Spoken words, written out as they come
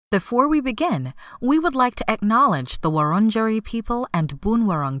Before we begin, we would like to acknowledge the Wurundjeri people and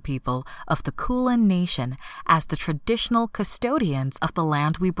Boonwurrung people of the Kulin Nation as the traditional custodians of the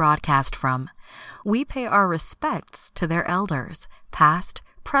land we broadcast from. We pay our respects to their elders, past,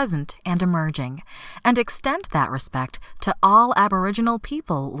 present, and emerging, and extend that respect to all Aboriginal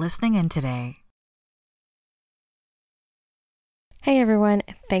people listening in today. Hey everyone,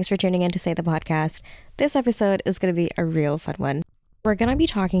 thanks for tuning in to Say the Podcast. This episode is going to be a real fun one. We're going to be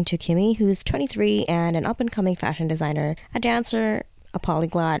talking to Kimmy, who's 23 and an up-and-coming fashion designer, a dancer, a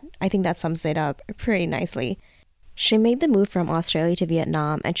polyglot. I think that sums it up pretty nicely. She made the move from Australia to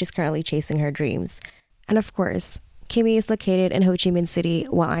Vietnam, and she's currently chasing her dreams. And of course, Kimmy is located in Ho Chi Minh City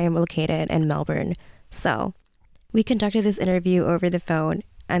while I am located in Melbourne. So, we conducted this interview over the phone,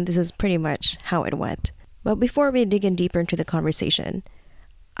 and this is pretty much how it went. But before we dig in deeper into the conversation,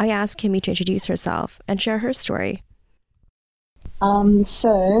 I asked Kimmy to introduce herself and share her story.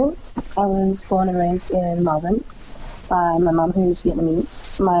 So I was born and raised in Melbourne by my mum, who's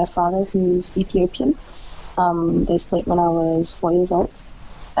Vietnamese, my father, who's Ethiopian. They split when I was 4 years old,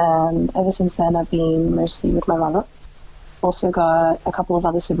 and ever since then I've been mostly with my mother. Also got a couple of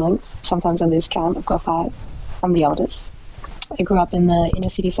other siblings. Sometimes I lose count. I've got 5. I'm the eldest. I grew up in the inner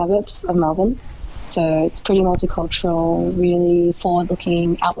city suburbs of Melbourne, so it's pretty multicultural, really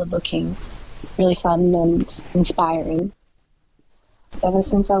forward-looking, outward-looking, really fun and inspiring. Ever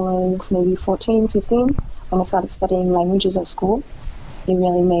since I was maybe 14, 15, when I started studying languages at school, it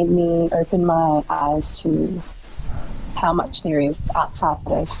really made me open my eyes to how much there is outside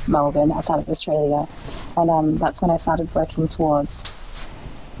of Melbourne, outside of Australia. And that's when I started working towards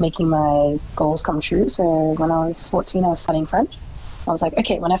making my goals come true. So when I was 14, I was studying French. I was like,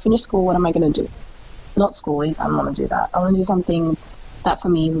 okay, when I finish school, what am I going to do? Not schoolies, I don't want to do that. I want to do something that for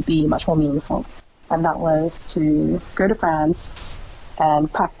me would be much more meaningful. And that was to go to France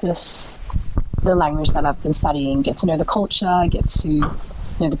and practice the language that I've been studying, get to know the culture, get to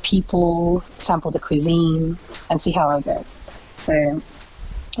know the people, sample the cuisine, and see how I go. So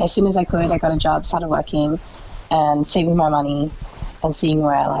as soon as I could, I got a job, started working and saving my money and seeing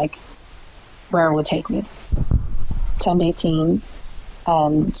where it would take me. Turned 18,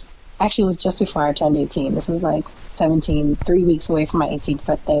 and actually it was just before I turned 18. This was like 17, 3 weeks away from my 18th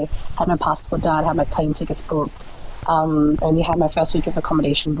birthday. Had my passport done, had my plane tickets booked. Only had my first week of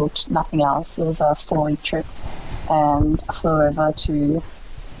accommodation booked, nothing else. It was a 4-week trip, and I flew over to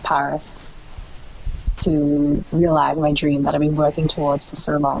Paris to realize my dream that I've been working towards for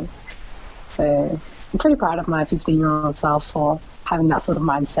so long. So I'm pretty proud of my 15-year-old self for having that sort of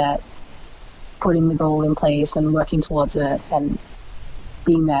mindset, putting the goal in place and working towards it, and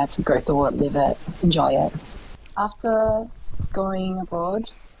being there to go through it, live it, enjoy it. After going abroad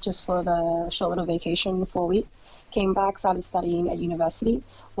just for the short little vacation, 4 weeks, came back, started studying at university.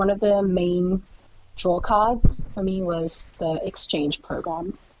 One of the main draw cards for me was the exchange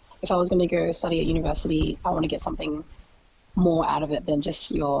program. If I was going to go study at university, I want to get something more out of it than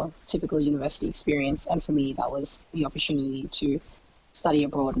just your typical university experience. And for me, that was the opportunity to study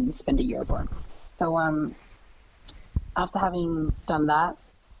abroad and spend a year abroad. So after having done that,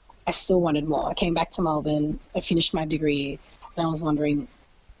 I still wanted more. I came back to Melbourne, I finished my degree, and I was wondering,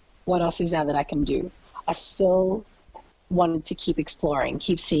 what else is there that I can do? I still wanted to keep exploring,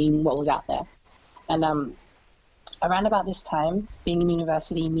 keep seeing what was out there. And around about this time, being in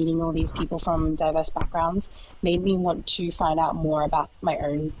university, meeting all these people from diverse backgrounds, made me want to find out more about my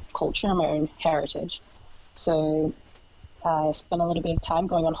own culture and my own heritage. So I spent a little bit of time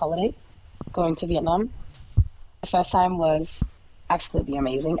going on holiday, going to Vietnam. The first time was absolutely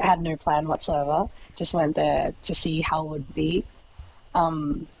amazing. I had no plan whatsoever, just went there to see how it would be.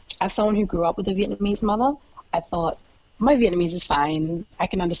 As someone who grew up with a Vietnamese mother, I thought, my Vietnamese is fine. I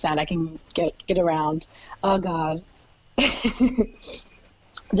can understand. I can get around. Oh, God.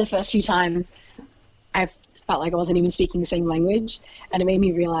 The first few times, I felt like I wasn't even speaking the same language, and it made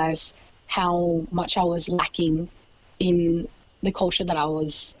me realize how much I was lacking in the culture that I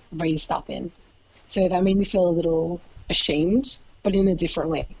was raised up in. So that made me feel a little ashamed, but in a different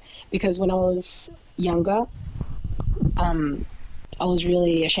way. Because when I was younger, I was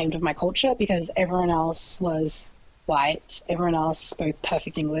really ashamed of my culture because everyone else was white, everyone else spoke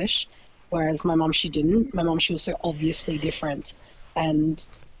perfect English, whereas my mom, she didn't. My mom, she was so obviously different, and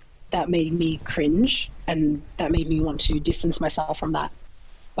that made me cringe, and that made me want to distance myself from that.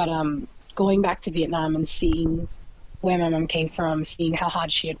 But going back to Vietnam and seeing where my mom came from, seeing how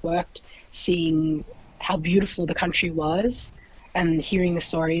hard she had worked, seeing how beautiful the country was, and hearing the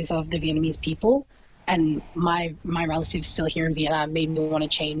stories of the Vietnamese people, and my relatives still here in Vietnam, made me want to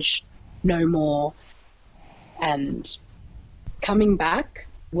change, know more. And coming back,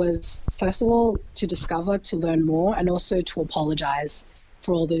 was, first of all, to discover, to learn more, and also to apologize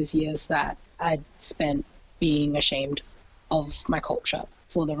for all those years that I'd spent being ashamed of my culture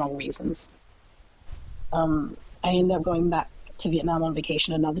for the wrong reasons. I ended up going back to Vietnam on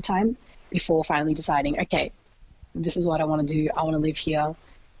vacation another time before finally deciding, okay, this is what I want to do. I want to live here.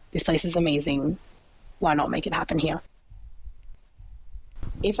 This place is amazing. Why not make it happen here?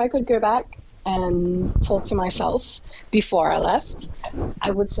 If I could go back and talk to myself before I left,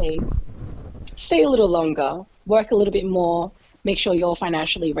 I would say stay a little longer, work a little bit more, make sure you're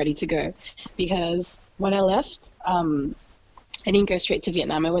financially ready to go. Because when I left, I didn't go straight to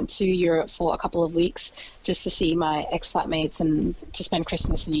Vietnam. I went to Europe for a couple of weeks just to see my ex-flatmates and to spend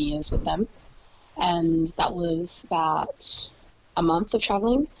Christmas and New Year's with them. And that was about a month of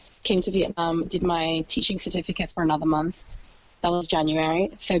traveling. Came to Vietnam, did my teaching certificate for another month. That was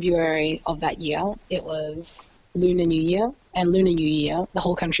January. February of that year, it was Lunar New Year. And Lunar New Year, the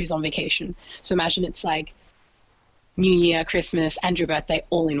whole country's on vacation. So imagine it's like New Year, Christmas, and your birthday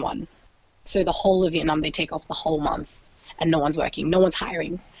all in one. So the whole of Vietnam, they take off the whole month. And no one's working, no one's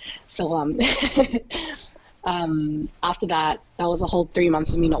hiring. So after that was a whole 3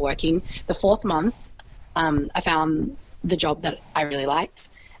 months of me not working. The fourth month, I found the job that I really liked.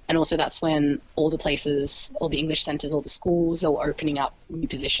 And also that's when all the places, all the English centers, all the schools, they were opening up new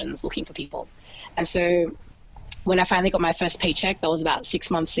positions, looking for people. And so when I finally got my first paycheck, that was about 6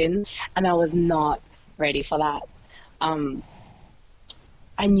 months in, and I was not ready for that.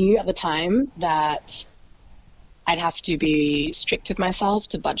 I knew at the time that I'd have to be strict with myself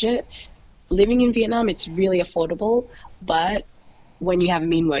to budget. Living in Vietnam, it's really affordable, but when you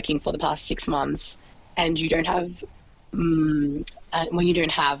haven't been working for the past 6 months and you don't have, when you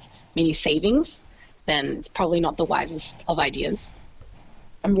don't have many savings, then it's probably not the wisest of ideas.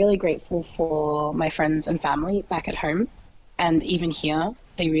 I'm really grateful for my friends and family back at home, and even here,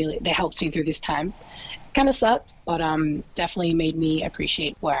 they helped me through this time. Kind of sucked, but definitely made me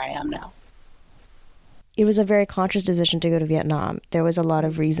appreciate where I am now. It was a very conscious decision to go to Vietnam. There was a lot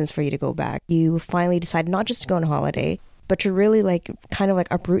of reasons for you to go back. You finally decided not just to go on holiday, but to really kind of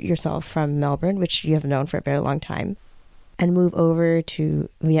uproot yourself from Melbourne, which you have known for a very long time, and move over to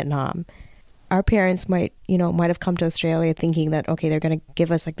Vietnam. Our parents might have come to Australia thinking that, okay, they're going to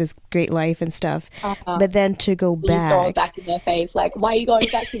give us this great life and stuff. But then to go back. You throw it back in their face, why are you going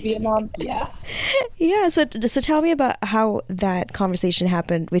back to Vietnam? Yeah. Yeah. So tell me about how that conversation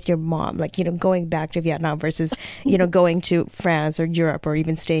happened with your mom, going back to Vietnam versus, going to France or Europe or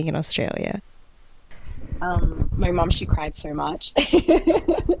even staying in Australia. My mom, she cried so much.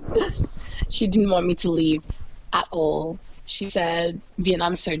 She didn't want me to leave at all. She said,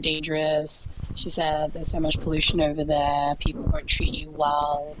 Vietnam's so dangerous. She said, there's so much pollution over there. People won't treat you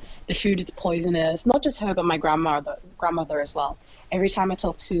well. The food is poisonous. Not just her, but my grandmother as well. Every time I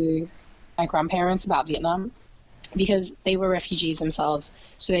talk to my grandparents about Vietnam, because they were refugees themselves,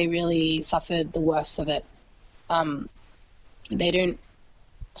 so they really suffered the worst of it. They don't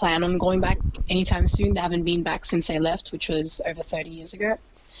plan on going back anytime soon. They haven't been back since they left, which was over 30 years ago.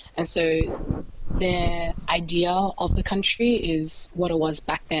 And so their idea of the country is what it was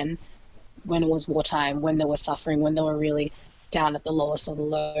back then, when it was wartime, when they were suffering, when they were really down at the lowest of the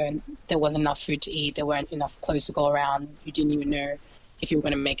low, and there wasn't enough food to eat, there weren't enough clothes to go around, you didn't even know if you were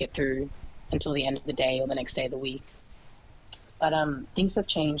going to make it through until the end of the day or the next day of the week. But things have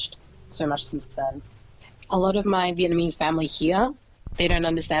changed so much since then. A lot of my Vietnamese family here, they don't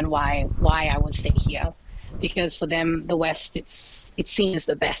understand why I would stay here, because for them, the West, it's seen as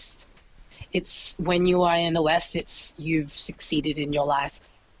the best. It's when you are in the West, it's you've succeeded in your life.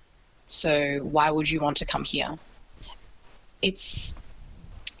 So why would you want to come here? There's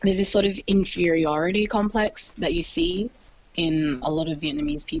this sort of inferiority complex that you see in a lot of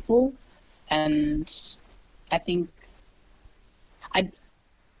Vietnamese people. And I think I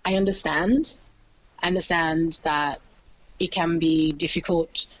understand that it can be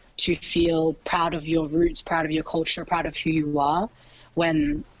difficult to feel proud of your roots, proud of your culture, proud of who you are,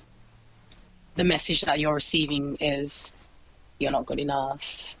 when the message that you're receiving is you're not good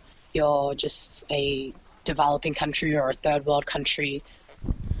enough, you're just a developing country or a third world country.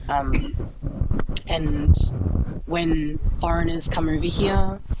 And when foreigners come over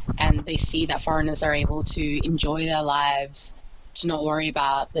here and they see that foreigners are able to enjoy their lives, to not worry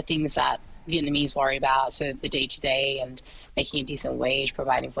about the things that Vietnamese worry about, so the day-to-day and making a decent wage,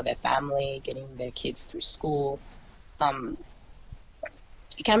 providing for their family, getting their kids through school,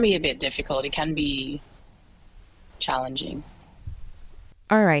 it can be a bit difficult. It can be challenging.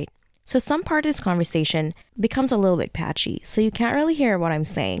 All right. So some part of this conversation becomes a little bit patchy, so you can't really hear what I'm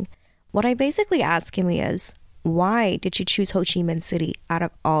saying. What I basically ask him is, why did she choose Ho Chi Minh City out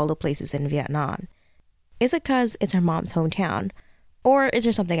of all the places in Vietnam? Is it because it's her mom's hometown? Or is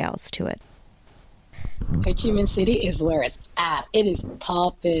there something else to it? Ho Chi Minh City is where it's at. It is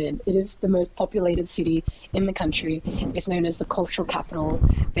poppin'. It is the most populated city in the country. It's known as the cultural capital.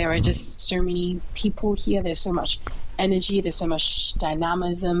 There are just so many people here. There's so much energy. There's so much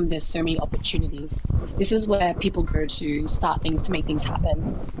dynamism. There's so many opportunities. This is where people go to start things, to make things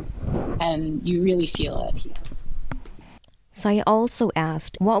happen. And you really feel it here. So I also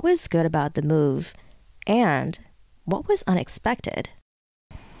asked what was good about the move and what was unexpected.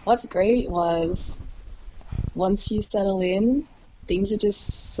 What's great was once you settle in, things are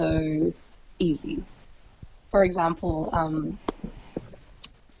just so easy. For example,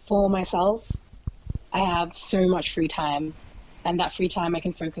 for myself, I have so much free time, and that free time I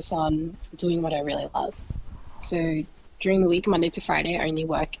can focus on doing what I really love. So during the week, Monday to Friday, I only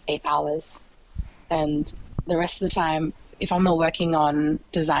work 8 hours, and the rest of the time, if I'm not working on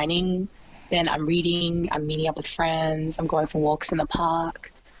designing, then I'm reading, I'm meeting up with friends, I'm going for walks in the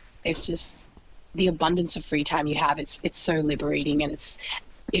park. It's just the abundance of free time you have. It's so liberating, and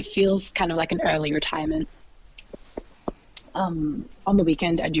it feels kind of like an early retirement. On the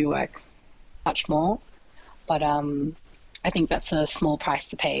weekend, I do work much more, but I think that's a small price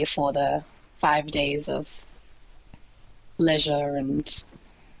to pay for the 5 days of leisure and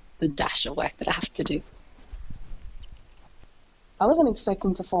the dash of work that I have to do. I wasn't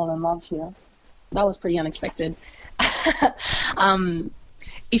expecting to fall in love here. That was pretty unexpected.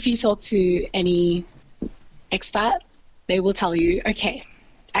 If you talk to any expat, they will tell you, okay,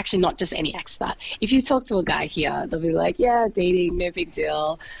 actually not just any expat. If you talk to a guy here, they'll be like, yeah, dating, no big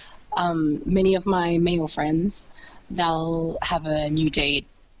deal. Many of my male friends, they'll have a new date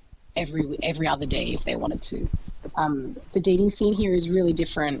every other day if they wanted to. The dating scene here is really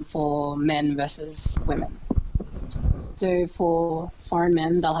different for men versus women. So for foreign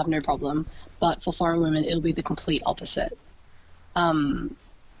men, they'll have no problem, but for foreign women, it'll be the complete opposite.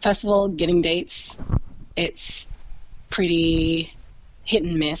 First of all, getting dates, it's pretty hit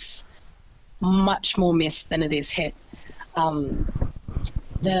and miss, much more miss than it is hit.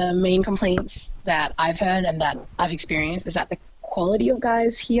 The main complaints that I've heard and that I've experienced is that the quality of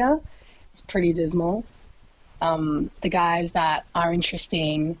guys here is pretty dismal. The guys that are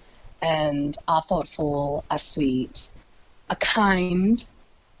interesting and are thoughtful, are sweet, are kind,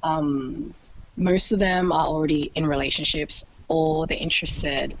 most of them are already in relationships or they're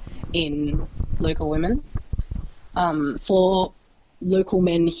interested in local women. For local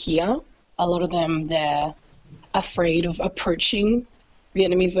men here, a lot of them, they're afraid of approaching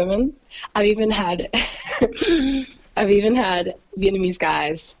Vietnamese women. I've even had Vietnamese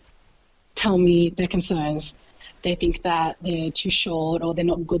guys tell me their concerns. They think that they're too short or they're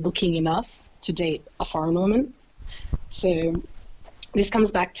not good looking enough to date a foreign woman. So this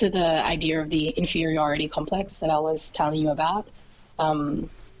comes back to the idea of the inferiority complex that I was telling you about.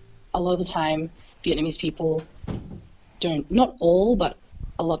 A lot of the time, Vietnamese people don't, not all, but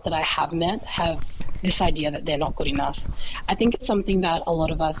a lot that I have met have this idea that they're not good enough. I think it's something that a lot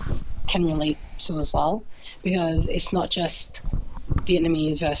of us can relate to as well, because it's not just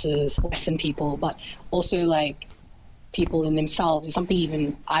Vietnamese versus Western people, but also like people in themselves. It's something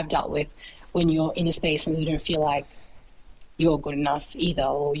even I've dealt with when you're in a space and you don't feel like you're good enough either,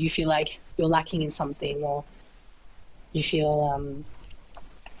 or you feel like you're lacking in something, or you feel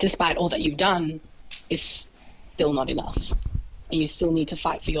despite all that you've done, it's still not enough. And you still need to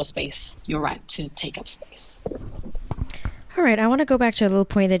fight for your space, your right to take up space. All right, I want to go back to a little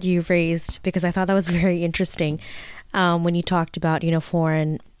point that you raised because I thought that was very interesting when you talked about,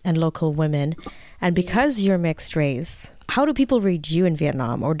 foreign and local women. And because you're mixed race, how do people read you in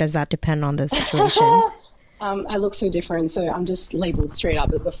Vietnam, or does that depend on the situation? I look so different, so I'm just labeled straight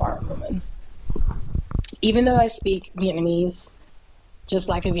up as a foreign woman. Even though I speak Vietnamese just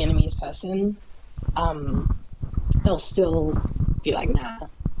like a Vietnamese person, they'll still be like,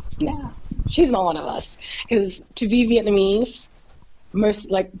 nah, she's not one of us. Because to be Vietnamese,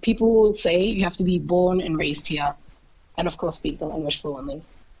 most people will say you have to be born and raised here, and of course speak the language fluently.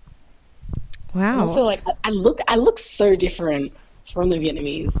 Wow. And also, I look so different from the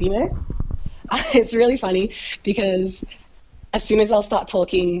Vietnamese, It's really funny because as soon as I'll start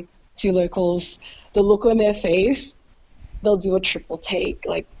talking to locals, the look on their face, they'll do a triple take.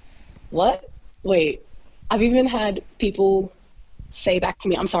 Like, what? Wait. I've even had people say back to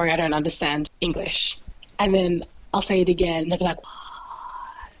me, I'm sorry, I don't understand English. And then I'll say it again, and they'll be like,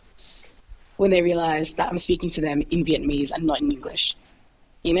 what? When they realize that I'm speaking to them in Vietnamese and not in English.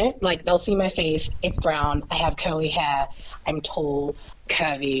 They'll see my face, it's brown, I have curly hair, I'm tall,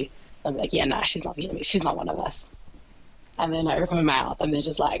 curvy, I'm like, yeah, nah, she's not Vietnamese. She's not one of us. And then I open my mouth and they're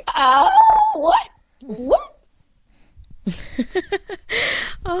just like, what? What?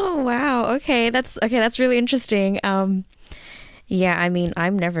 Oh, wow. That's really interesting. Yeah, I mean,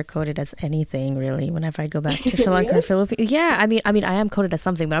 I'm never coded as anything really whenever I go back to Sri Lanka or Philippines. Yeah, I mean, I am coded as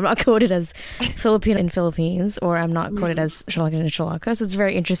something, but I'm not coded as Filipino in Philippines, or I'm not coded as Sri Lankan in Sri Lanka. So it's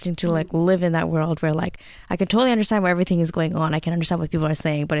very interesting to like live in that world where like I can totally understand where everything is going on. I can understand what people are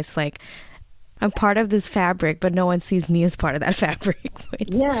saying, but it's like I'm part of this fabric, but no one sees me as part of that fabric.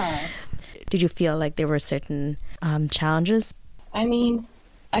 Yeah. Did you feel like there were certain challenges? I mean,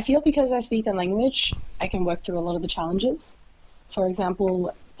 I feel because I speak the language, I can work through a lot of the challenges. For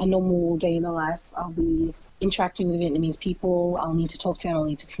example, a normal day in the life, I'll be interacting with Vietnamese people. I'll need to talk to them. I'll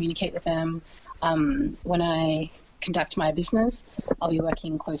need to communicate with them. When I conduct my business, I'll be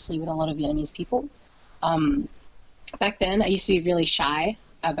working closely with a lot of Vietnamese people. Back then, I used to be really shy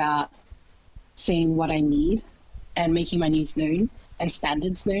about saying what I need and making my needs known and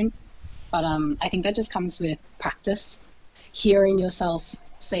standards known. But I think that just comes with practice. Hearing yourself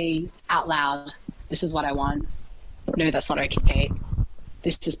say out loud, this is what I want. No, that's not okay.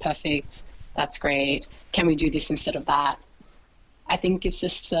 This is perfect. That's great. Can we do this instead of that? I think it's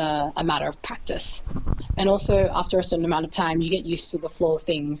just a matter of practice. And also, after a certain amount of time, you get used to the flow of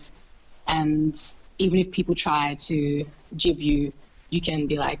things. And even if people try to jib you, you can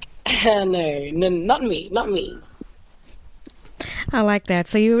be like, no, not me, not me. I like that.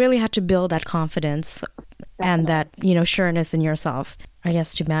 So you really had to build that confidence and that, sureness in yourself, I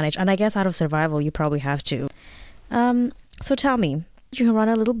guess, to manage. And I guess out of survival, you probably have to. So tell me, you run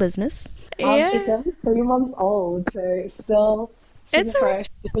a little business? It's only 3 months old, so it's still super fresh,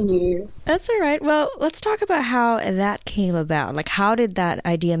 super new. That's all right. Well, let's talk about how that came about. Like, how did that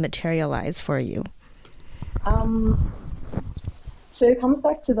idea materialize for you? So it comes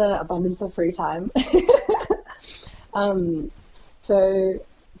back to the abundance of free time. So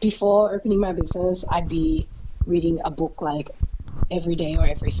before opening my business, I'd be reading a book like every day or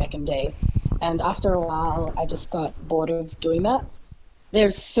every second day. And after a while, I just got bored of doing that.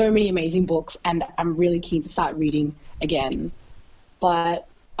 There's so many amazing books, and I'm really keen to start reading again. But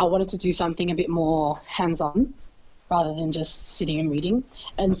I wanted to do something a bit more hands-on rather than just sitting and reading.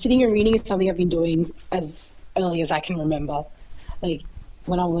 And sitting and reading is something I've been doing as early as I can remember. Like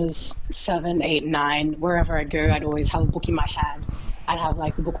when I was 7, 8, 9, wherever I go, I'd always have a book in my hand. I'd have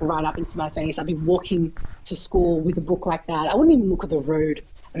like the book right up into my face. I'd be walking to school with a book like that. I wouldn't even look at the road,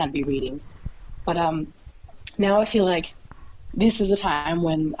 and I'd be reading. But now I feel like this is a time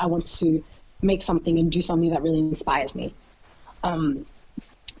when I want to make something and do something that really inspires me.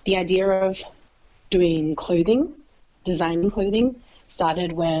 The idea of doing clothing, designing clothing,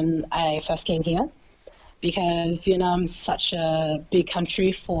 started when I first came here, because Vietnam's such a big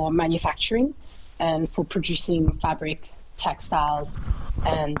country for manufacturing and for producing fabric, textiles,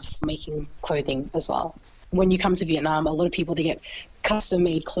 and for making clothing as well. When you come to Vietnam, a lot of people, they get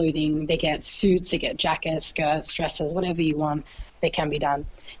custom-made clothing, they get suits, they get jackets, skirts, dresses, whatever you want, they can be done.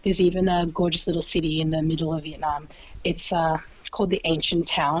 There's even a gorgeous little city in the middle of Vietnam. It's called the Ancient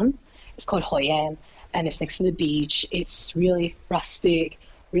Town. It's called Hoi An, and it's next to the beach. It's really rustic,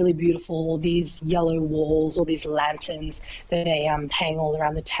 really beautiful. These yellow walls, all these lanterns that they hang all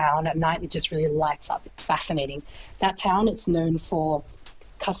around the town. At night, it just really lights up. It's fascinating. That town, it's known for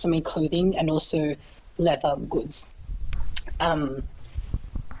custom-made clothing and also leather goods.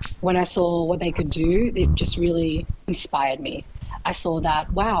 When I saw what they could do, it just really inspired me. I saw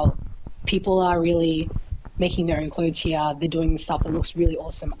that, wow, people are really making their own clothes here. They're doing stuff that looks really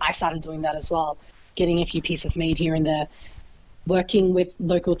awesome. I started doing that as well, getting a few pieces made here and there. Working with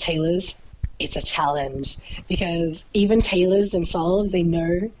local tailors, it's a challenge because even tailors themselves, they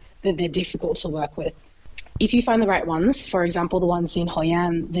know that they're difficult to work with. If you find the right ones, for example, the ones in Hoi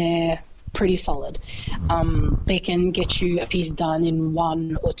An, they're pretty solid. They can get you a piece done in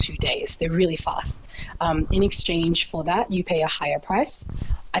 1 or 2 days. They're really fast. In exchange for that, you pay a higher price.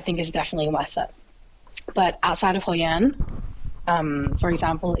 I think it's definitely worth it. But outside of Hoi An, for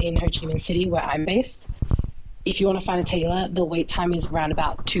example, in Ho Chi Minh City, where I'm based, if you want to find a tailor, the wait time is around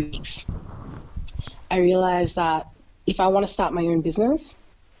about 2 weeks. I realized that if I want to start my own business,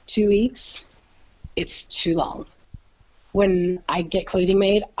 2 weeks, it's too long. When I get clothing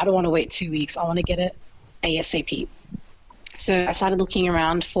made, I don't want to wait 2 weeks. I want to get it ASAP. So I started looking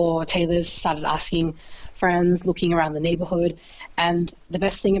around for tailors, started asking friends, looking around the neighborhood. And the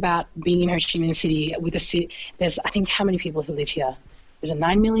best thing about being in Ho Chi Minh City, with a city, there's, I think, how many people who live here? Is it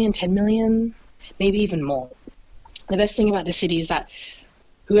 9 million, 10 million, maybe even more? The best thing about the city is that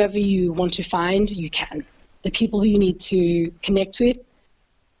whoever you want to find, you can. The people who you need to connect with,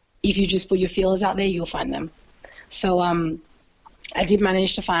 if you just put your feelers out there, you'll find them. So I did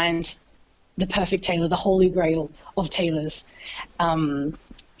manage to find the perfect tailor, the holy grail of tailors,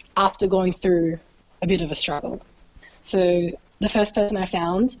 after going through a bit of a struggle. So the first person I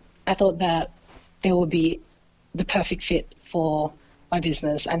found, I thought that they would be the perfect fit for my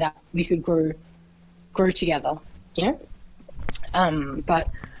business and that we could grow together, you know? But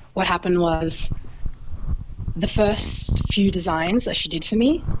what happened was the first few designs that she did for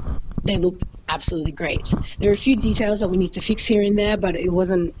me, they looked absolutely great. There were a few details that we need to fix here and there, but it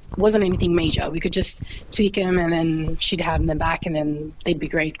wasn't anything major. We could just tweak them and then she'd have them back and then they'd be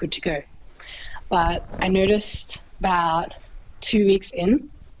great, good to go. But I noticed about 2 weeks in,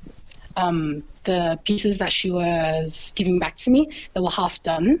 the pieces that she was giving back to me, they were half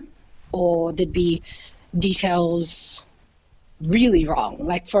done, or there'd be details really wrong.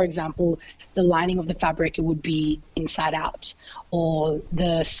 Like, for example, the lining of the fabric, it would be inside out, or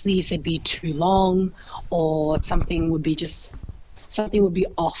the sleeves would be too long, or something would be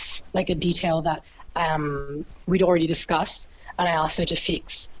off, like a detail that we'd already discussed, and I asked her to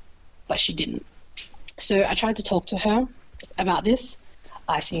fix, but she didn't. So I tried to talk to her about this,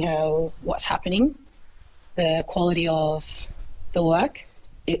 asking her what's happening. The quality of the work,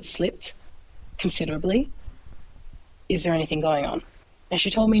 it slipped considerably. Is there anything going on? And she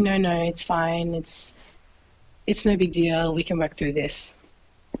told me, no, it's fine. It's no big deal. We can work through this.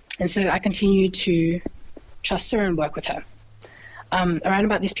 And so I continued to trust her and work with her. Around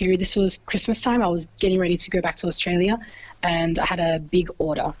about this period, this was Christmas time, I was getting ready to go back to Australia and I had a big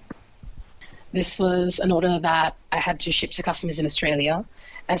order. This was an order that I had to ship to customers in Australia.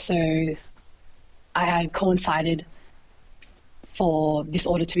 And so I had coincided for this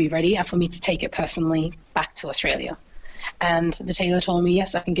order to be ready and for me to take it personally back to Australia. And the tailor told me,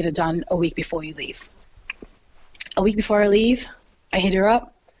 yes, I can get it done a week before you leave. A week before I leave, I hit her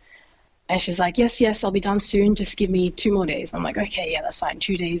up and she's like, yes, I'll be done soon. Just give me 2 more days. I'm like, okay, yeah, that's fine.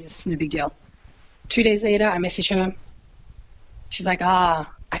 2 days is no big deal. 2 days later, I message her. She's like, I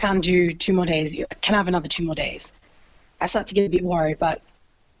can't do 2 more days. Can I have another 2 more days? I start to get a bit worried, but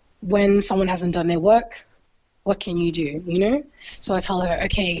when someone hasn't done their work, what can you do, you know? So I tell her,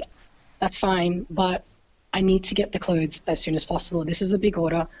 okay, that's fine, but I need to get the clothes as soon as possible. This is a big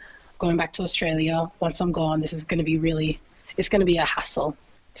order going back to Australia. Once I'm gone, this is going to be it's going to be a hassle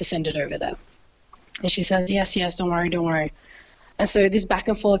to send it over there. And she says, yes, don't worry. And so this back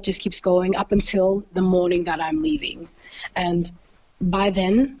and forth just keeps going up until the morning that I'm leaving. And by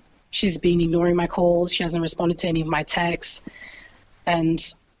then, she's been ignoring my calls. She hasn't responded to any of my texts. And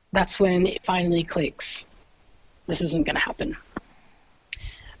that's when it finally clicks. This isn't going to happen.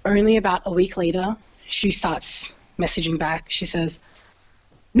 Only about a week later, she starts messaging back. She says,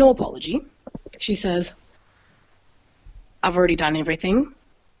 no apology. She says, I've already done everything.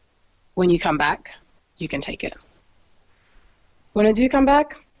 When you come back, you can take it. When I do come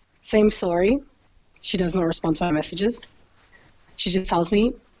back, same story. She does not respond to my messages. She just tells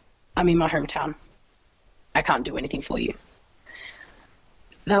me, I'm in my hometown. I can't do anything for you.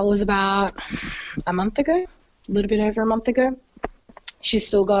 That was about a month ago, a little bit over a month ago. She's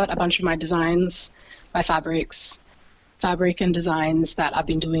still got a bunch of my designs, my fabric and designs that I've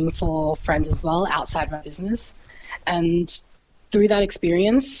been doing for friends as well outside my business. And through that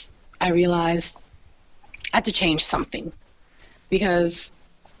experience, I realized I had to change something, because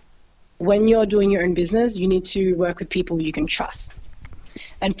when you're doing your own business, you need to work with people you can trust.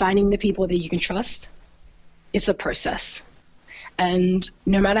 And finding the people that you can trust, it's a process. And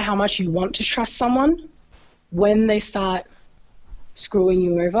no matter how much you want to trust someone, when they start screwing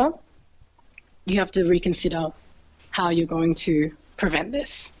you over, you have to reconsider how you're going to prevent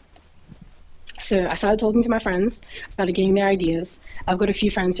this. So I started talking to my friends, started getting their ideas. I've got a few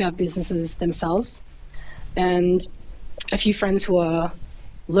friends who have businesses themselves, and a few friends who are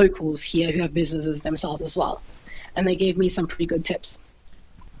locals here who have businesses themselves as well. And they gave me some pretty good tips.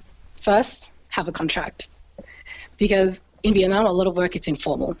 First, have a contract. Because in Vietnam, a lot of work, it's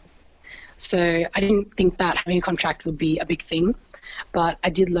informal. So I didn't think that having a contract would be a big thing, but I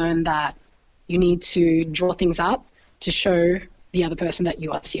did learn that you need to draw things up to show the other person that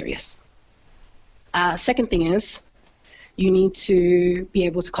you are serious. Second thing is, you need to be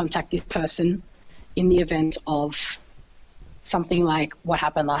able to contact this person in the event of something like what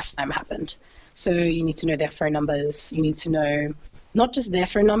happened last time happened. So you need to know their phone numbers. You need to know not just their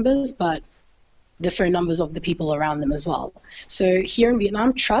phone numbers, but the phone numbers of the people around them as well. So here in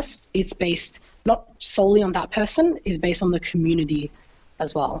Vietnam, trust is based not solely on that person, is based on the community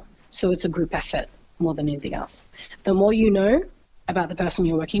as well. So it's a group effort more than anything else. The more you know about the person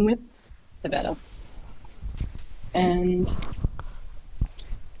you're working with, the better. And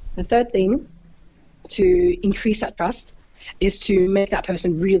The third thing to increase that trust is to make that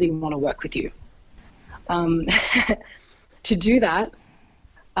person really want to work with you. To do that,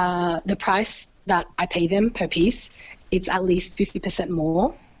 the price that I pay them per piece, it's at least 50%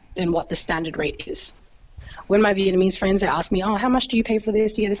 more than what the standard rate is. When my Vietnamese friends, they ask me, oh, how much do you pay for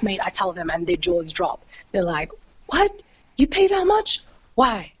this to get this made? I tell them and their jaws drop. They're like, what? You pay that much?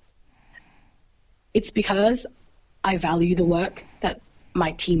 Why? It's because I value the work that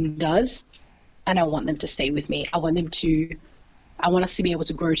my team does, and I want them to stay with me. I want us to be able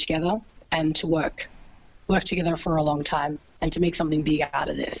to grow together and to work together for a long time and to make something big out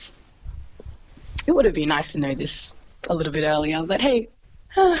of this. It would have been nice to know this a little bit earlier, but hey,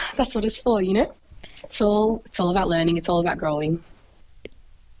 that's what it's for, you know? It's all about learning. It's all about growing.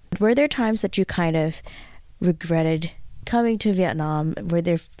 Were there times that you kind of regretted coming to Vietnam? Were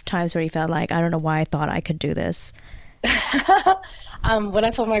there times where you felt like, I don't know why I thought I could do this? When I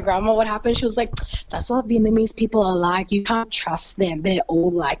told my grandma what happened, she was like, that's what Vietnamese people are like. You can't trust them. They're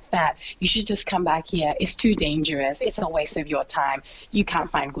all like that. You should just come back here. It's too dangerous. It's a waste of your time. You can't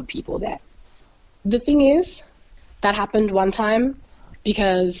find good people there. The thing is, that happened one time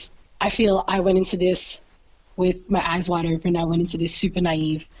because I feel I went into this with my eyes wide open. I went into this super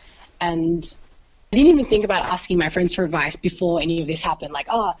naive, and I didn't even think about asking my friends for advice before any of this happened. Like,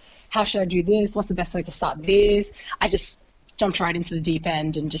 oh, how should I do this? What's the best way to start this? I just jumped right into the deep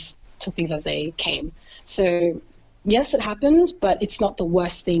end and just took things as they came. So yes, it happened, but it's not the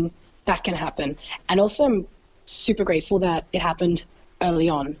worst thing that can happen. And also I'm super grateful that it happened early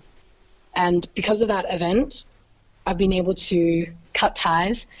on. And because of that event, I've been able to cut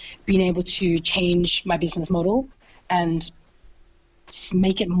ties, been able to change my business model and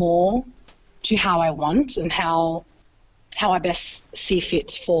make it more to how I want and how I best see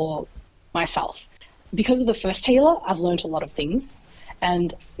fit for myself. Because of the first tailor, I've learned a lot of things,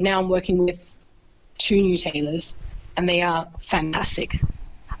 and now I'm working with 2 new tailors, and they are fantastic.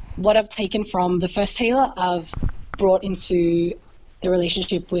 What I've taken from the first tailor, I've brought into the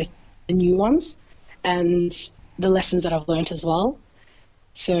relationship with the new ones and the lessons that I've learned as well.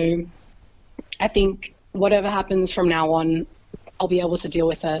 So I think whatever happens from now on, I'll be able to deal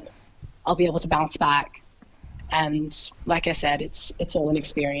with it. I'll be able to bounce back. And like I said, it's all an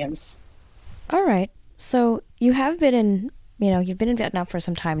experience. All right. So you have been in, you've been in Vietnam for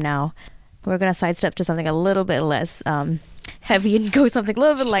some time now. We're going to sidestep to something a little bit less heavy and go something a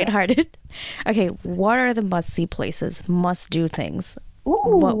little bit lighthearted. Okay, what are the must-see places, must-do things?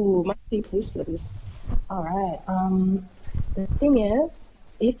 Ooh, must-see places. All right. The thing is,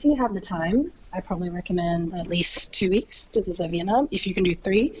 if you have the time, I probably recommend at least 2 weeks to visit Vietnam. If you can do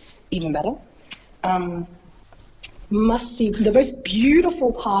 3, even better. Must see, the most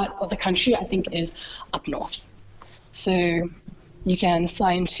beautiful part of the country, I think, is up north. So you can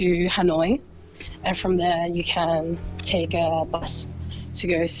fly into Hanoi, and from there you can take a bus to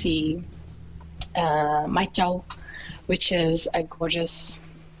go see Mai Châu, which is a gorgeous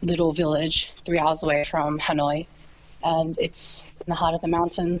little village 3 hours away from Hanoi. And it's in the heart of the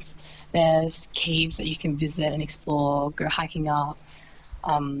mountains. There's caves that you can visit and explore, go hiking up.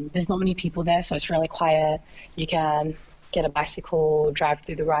 There's not many people there, so it's really quiet. You can get a bicycle, ride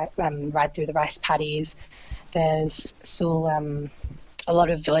through the rice paddies. There's still a lot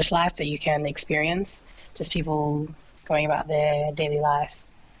of village life that you can experience, just people going about their daily life,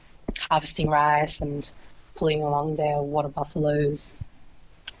 harvesting rice and pulling along their water buffaloes.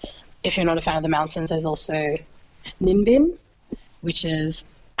 If you're not a fan of the mountains, there's also Ninh Binh, which is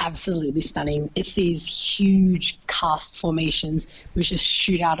absolutely stunning. It's these huge karst formations which just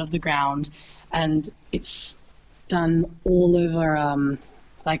shoot out of the ground, and it's done all over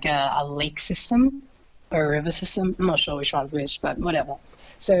like a lake system or a river system. I'm not sure which one's which, but whatever.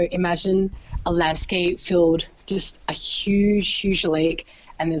 So imagine a landscape filled just a huge lake,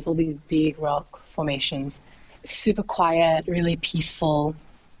 and there's all these big rock formations. It's super quiet, really peaceful.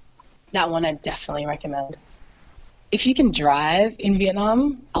 That one I definitely recommend. If you can drive in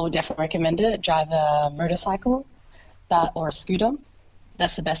Vietnam, I would definitely recommend it. Drive a motorcycle or a scooter.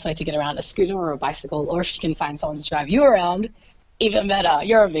 That's the best way to get around, a scooter or a bicycle. Or if you can find someone to drive you around, even better.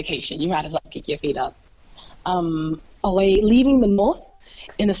 You're on vacation. You might as well kick your feet up. Leaving the north,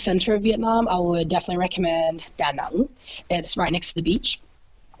 in the center of Vietnam, I would definitely recommend Da Nang. It's right next to the beach.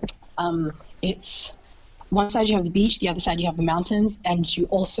 It's one side you have the beach, the other side you have the mountains, and you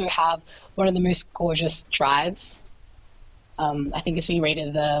also have one of the most gorgeous drives. I think it's been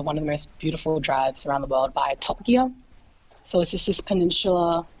rated one of the most beautiful drives around the world by Top Gear. So it's just this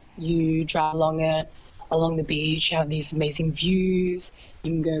peninsula. You drive along it, along the beach. You have these amazing views.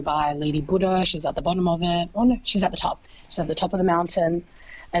 You can go by Lady Buddha. She's at the bottom of it. Oh no, she's at the top. She's at the top of the mountain.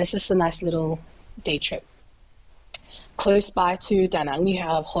 and it's just a nice little day trip. Close by to Da Nang, you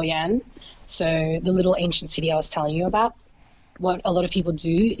have Hoi An, so the little ancient city I was telling you about. What a lot of people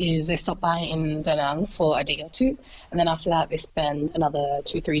do is they stop by in Da Nang for a day or two, and then after that they spend another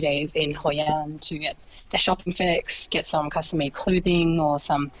 2-3 days in Hoi An to get their shopping fix, get some custom-made clothing or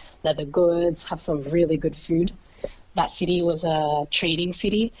some leather goods, have some really good food. That city was a trading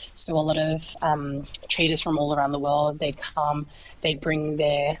city, so a lot of traders from all around the world, they'd come, they'd bring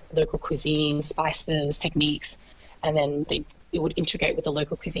their local cuisine, spices, techniques, and then it would integrate with the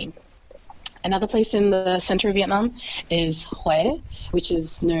local cuisine. Another place in the center of Vietnam is Hue, which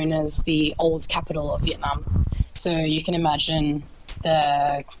is known as the old capital of Vietnam. So you can imagine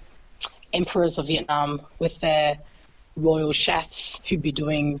the emperors of Vietnam with their royal chefs who'd be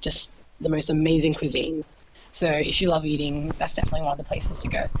doing just the most amazing cuisine. So if you love eating, that's definitely one of the places to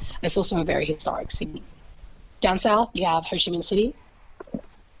go. And it's also a very historic city. Down south, you have Ho Chi Minh City.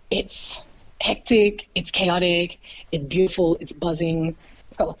 It's hectic, it's chaotic, it's beautiful, it's buzzing.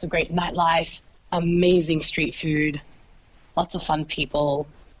 It's got lots of great nightlife, amazing street food, lots of fun people.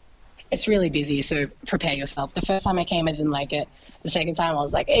 It's really busy, so prepare yourself. The first time I came, I didn't like it. The second time, I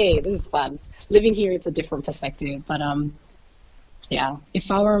was like, hey, this is fun. Living here, it's a different perspective. But yeah, if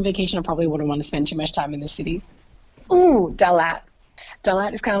I were on vacation, I probably wouldn't want to spend too much time in the city. Ooh, Dalat.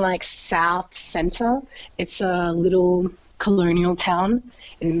 Dalat is kind of like south center. It's a little colonial town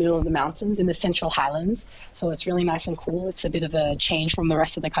in the middle of the mountains in the Central Highlands. So it's really nice and cool. It's a bit of a change from the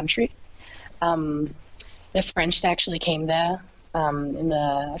rest of the country. The French, they actually came there in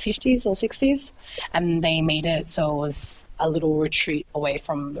the 50s or 60s, and they made it so it was a little retreat away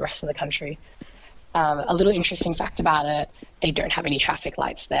from the rest of the country. A little interesting fact about it, they don't have any traffic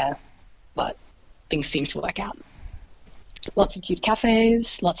lights there, but things seem to work out. Lots of cute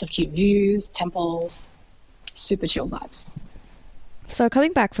cafes, lots of cute views, temples, super chill vibes. So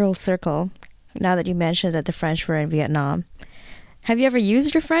coming back full circle, now that you mentioned that the French were in Vietnam, have you ever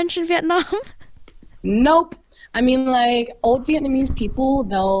used your French in Vietnam? Nope. I mean, like, old Vietnamese people,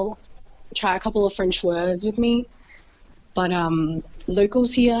 they'll try a couple of French words with me, but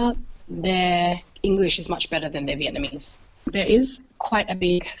locals here, their English is much better than their Vietnamese. There is quite a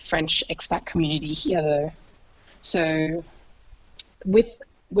big French expat community here, though. So with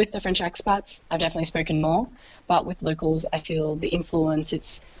the French expats, I've definitely spoken more, but with locals, I feel the influence,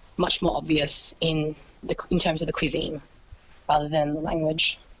 it's much more obvious in terms of the cuisine rather than the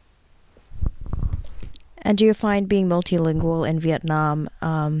language. And do you find being multilingual in Vietnam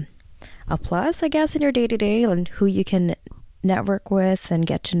a plus, I guess, in your day-to-day, and who you can network with and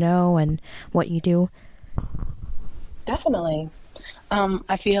get to know and what you do? Definitely.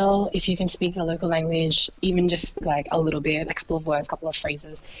 I feel if you can speak the local language, even just like a little bit, a couple of words, a couple of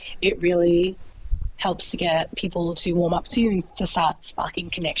phrases, it really helps to get people to warm up to you and to start sparking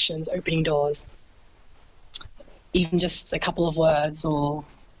connections, opening doors. Even just a couple of words or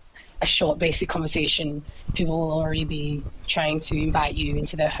a short basic conversation, people will already be trying to invite you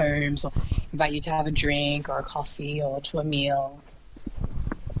into their homes or invite you to have a drink or a coffee or to a meal.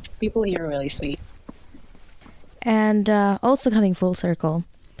 People here are really sweet. And also coming full circle,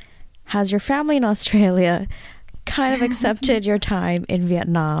 has your family in Australia kind of accepted your time in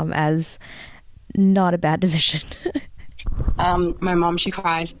Vietnam as not a bad decision? My mom, she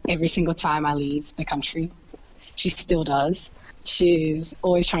cries every single time I leave the country. She still does. She's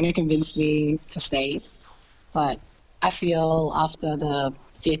always trying to convince me to stay. But I feel after the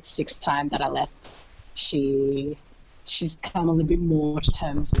 5th, 6th time that I left, she's come a little bit more to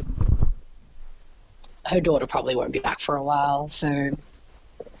terms with her daughter probably won't be back for a while, so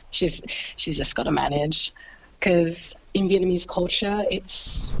she's just got to manage. Because in Vietnamese culture,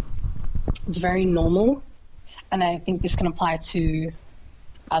 it's very normal, and I think this can apply to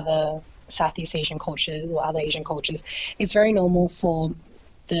other Southeast Asian cultures or other Asian cultures. It's very normal for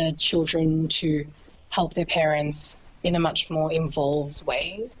the children to help their parents in a much more involved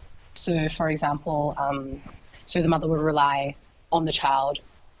way. So, for example, so the mother would rely on the child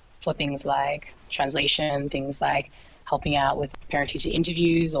for things like translation, things like helping out with parent-teacher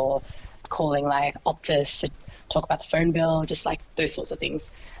interviews or calling like Optus to talk about the phone bill, just like those sorts of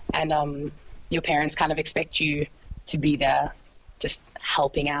things. And your parents kind of expect you to be there just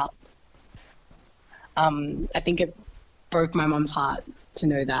helping out. I think it broke my mom's heart to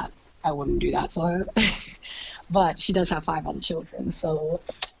know that I wouldn't do that for her. But she does have 5 other children, so...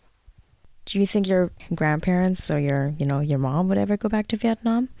 Do you think your grandparents or your mom would ever go back to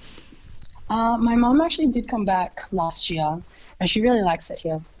Vietnam? My mom actually did come back last year, and she really likes it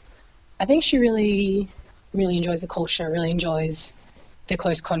here. I think she really, really enjoys the culture, really enjoys the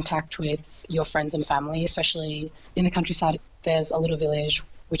close contact with your friends and family, especially in the countryside. There's a little village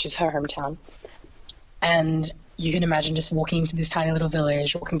which is her hometown. And you can imagine just walking into this tiny little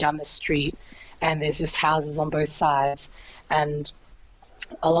village, walking down the street, and there's just houses on both sides. And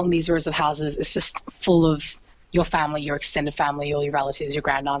along these rows of houses, it's just full of your family, your extended family, all your relatives, your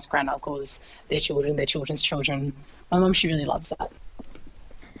granddaunts, granduncles, their children, their children's children. My mum, she really loves that.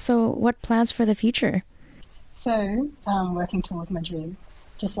 So what plans for the future? So I'm working towards my dream,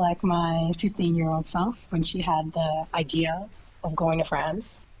 just like my 15-year-old self when she had the idea of going to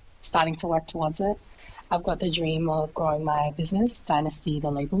France, starting to work towards it. I've got the dream of growing my business, Dynasty,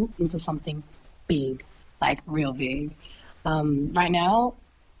 the label, into something big, like real big. Right now,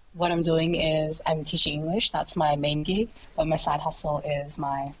 what I'm doing is I'm teaching English. That's my main gig, but my side hustle is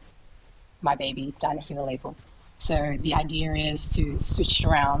my baby, Dynasty, the label. So the idea is to switch it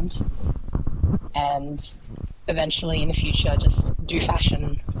around and eventually in the future just do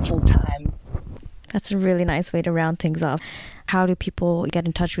fashion full time. That's a really nice way to round things off. How do people get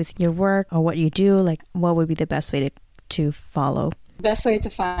in touch with your work or what you do? Like, what would be the best way to follow? The best way to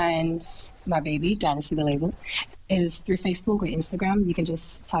find my baby, Dynasty, the label, is through Facebook or Instagram. You can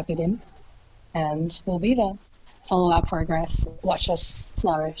just type it in and we'll be there. Follow our progress, watch us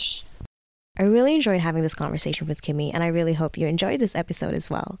flourish. I really enjoyed having this conversation with Kimmy, and I really hope you enjoyed this episode as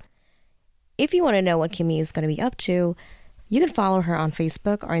well. If you want to know what Kimmy is going to be up to, you can follow her on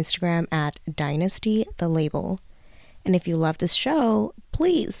Facebook or Instagram at Dynasty the Label. And if you love this show,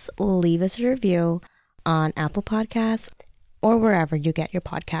 please leave us a review on Apple Podcasts or wherever you get your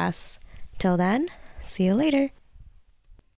podcasts. Till then, see you later.